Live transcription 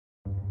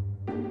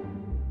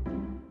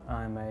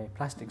I'm a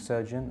plastic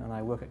surgeon and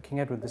I work at King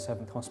Edward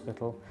VII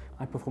Hospital.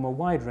 I perform a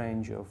wide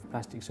range of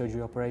plastic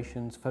surgery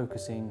operations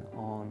focusing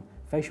on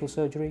facial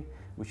surgery,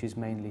 which is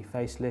mainly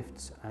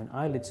facelifts and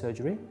eyelid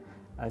surgery,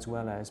 as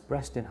well as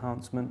breast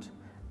enhancement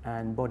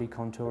and body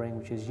contouring,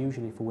 which is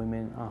usually for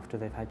women after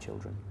they've had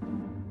children.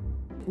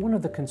 One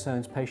of the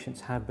concerns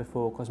patients have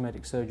before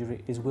cosmetic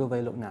surgery is, will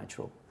they look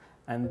natural?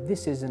 And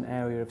this is an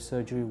area of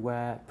surgery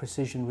where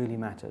precision really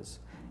matters.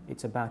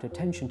 It's about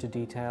attention to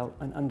detail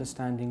and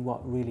understanding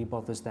what really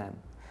bothers them.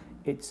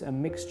 It's a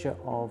mixture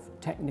of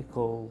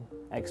technical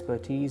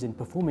expertise in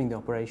performing the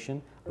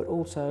operation, but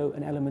also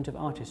an element of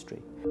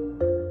artistry.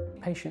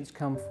 Patients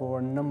come for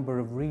a number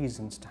of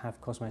reasons to have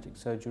cosmetic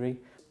surgery.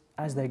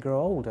 As they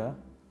grow older,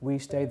 we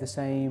stay the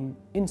same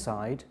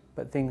inside,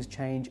 but things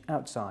change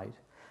outside.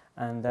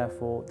 And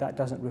therefore that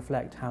doesn't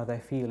reflect how they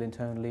feel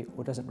internally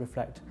or doesn't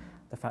reflect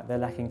the fact they're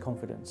lacking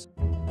confidence.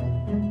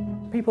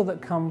 People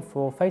that come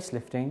for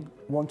facelifting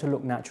want to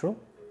look natural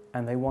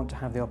and they want to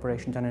have the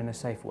operation done in a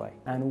safe way.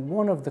 And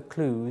one of the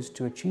clues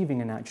to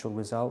achieving a natural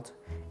result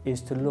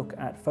is to look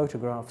at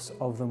photographs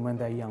of them when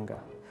they're younger.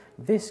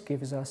 This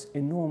gives us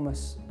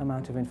enormous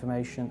amount of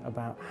information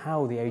about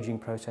how the aging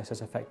process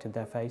has affected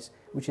their face,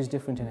 which is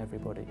different in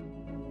everybody.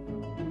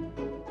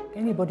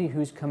 Anybody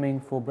who's coming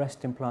for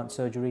breast implant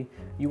surgery,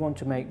 you want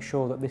to make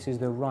sure that this is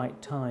the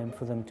right time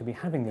for them to be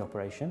having the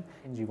operation.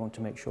 And you want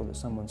to make sure that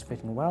someone's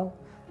fit and well,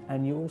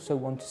 and you also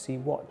want to see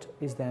what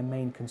is their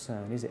main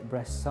concern. Is it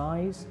breast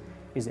size?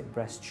 Is it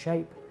breast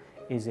shape?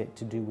 Is it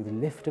to do with the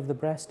lift of the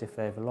breast if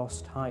they've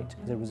lost height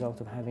as a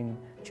result of having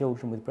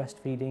children with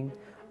breastfeeding?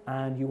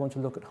 And you want to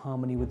look at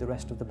harmony with the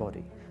rest of the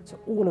body. So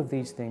all of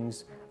these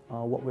things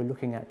are what we're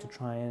looking at to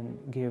try and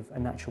give a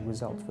natural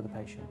result for the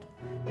patient.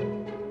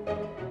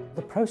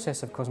 The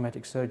process of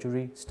cosmetic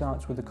surgery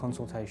starts with a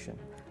consultation,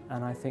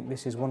 and I think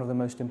this is one of the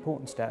most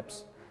important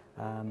steps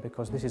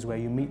because this is where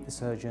you meet the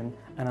surgeon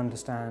and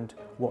understand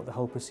what the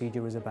whole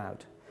procedure is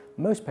about.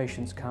 Most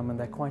patients come and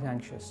they're quite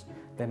anxious.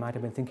 They might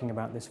have been thinking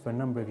about this for a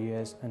number of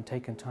years and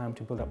taken time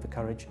to build up the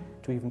courage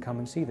to even come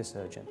and see the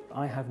surgeon.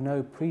 I have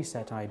no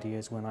preset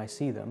ideas when I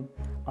see them.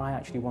 I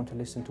actually want to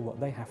listen to what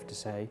they have to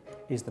say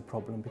is the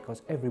problem,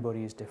 because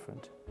everybody is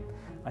different.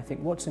 I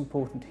think what's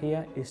important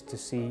here is to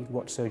see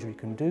what surgery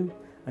can do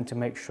and to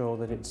make sure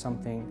that it's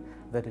something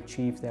that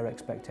achieves their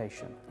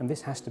expectation. And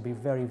this has to be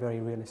very, very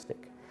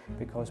realistic,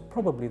 because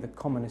probably the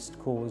commonest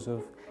cause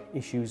of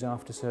issues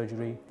after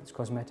surgery that's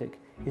cosmetic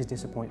is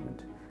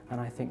disappointment. And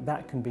I think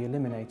that can be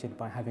eliminated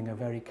by having a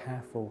very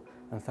careful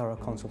and thorough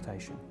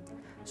consultation.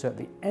 So at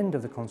the end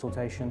of the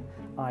consultation,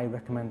 I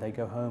recommend they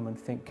go home and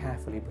think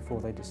carefully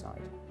before they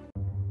decide.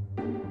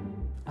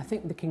 I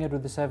think the King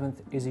Edward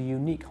VII is a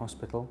unique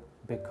hospital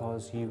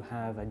because you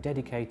have a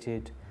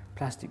dedicated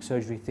plastic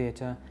surgery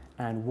theatre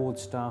and ward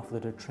staff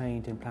that are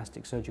trained in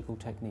plastic surgical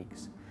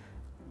techniques.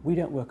 We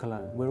don't work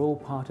alone, we're all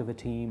part of a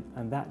team,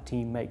 and that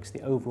team makes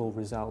the overall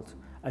result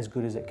as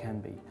good as it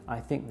can be. I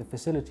think the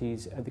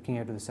facilities at the King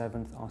Edward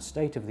VII are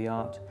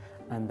state-of-the-art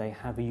and they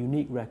have a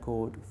unique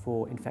record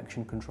for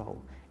infection control.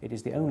 It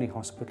is the only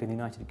hospital in the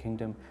United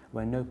Kingdom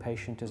where no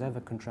patient has ever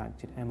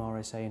contracted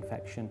MRSA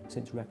infection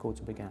since records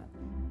began.